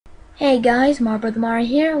Hey guys, Brother Mara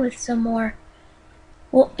here with some more,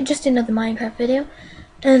 well, just another Minecraft video.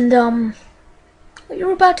 And what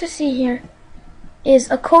you're about to see here is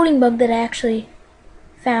a coding bug that I actually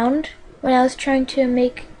found when I was trying to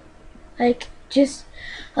make, I was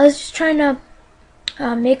just trying to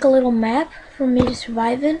make a little map for me to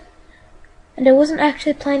survive in. And I wasn't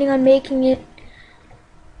actually planning on making it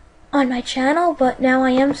on my channel, but now I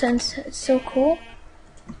am since it's so cool.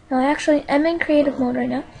 Now I'm in creative mode right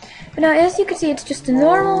now. But now as you can see, it's just a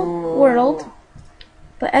normal world.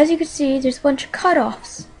 But as you can see, there's a bunch of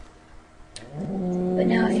cutoffs. But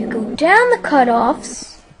now if you go down the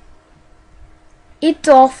cutoffs, it's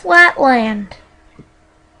all flat land.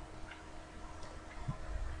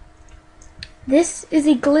 This is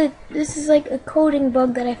a glitch. This is like a coding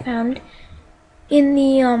bug that I found in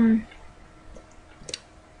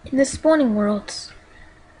the spawning worlds.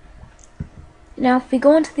 Now if we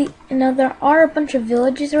go into there are a bunch of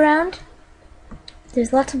villages around.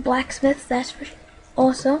 There's lots of blacksmiths, that's for sure.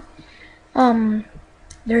 Also,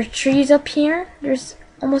 there are trees up here. There's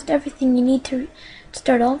almost everything you need to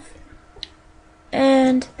start off.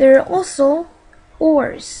 And there are also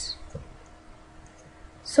ores.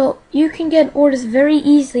 So you can get ores very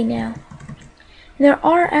easily now. And there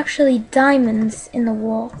are actually diamonds in the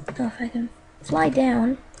wall. Now if I can fly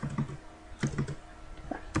down.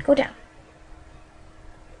 Go down.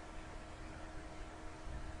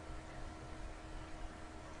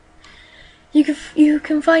 You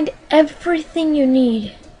can find everything you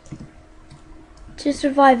need to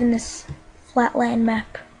survive in this flatland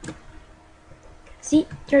map. See,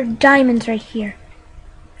 there are diamonds right here.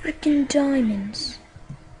 Freaking diamonds.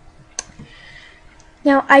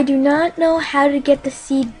 Now, I do not know how to get the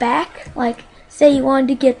seed back. Like, say you wanted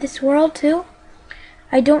to get this world too.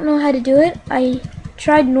 I don't know how to do it. I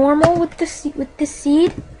tried normal with the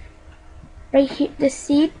seed. Right here, this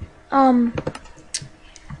seed.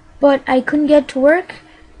 But I couldn't get it to work.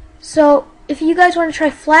 So if you guys want to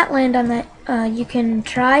try flatland on that, you can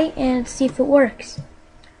try and see if it works.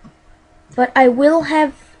 But I will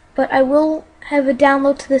have a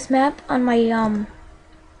download to this map on my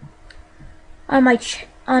my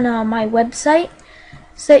website,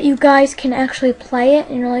 so that you guys can actually play it.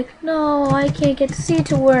 And you're like, no, I can't get to see it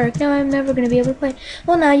to work. No, I'm never gonna be able to play it.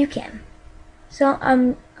 Well, now you can. So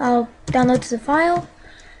I'll download to the file.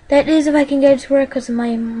 That is if I can get it to work, because my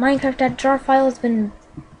Minecraft.jar file has been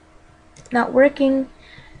not working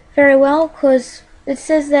very well, because it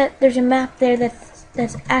says that there's a map there that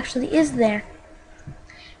actually is there.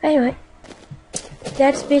 Anyway,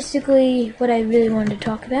 that's basically what I really wanted to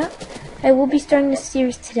talk about. I will be starting this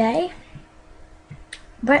series today,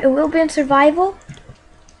 but it will be in survival.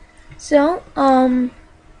 So,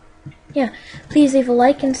 yeah, please leave a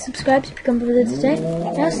like and subscribe to become a brother today.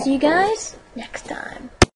 And I'll see you guys next time.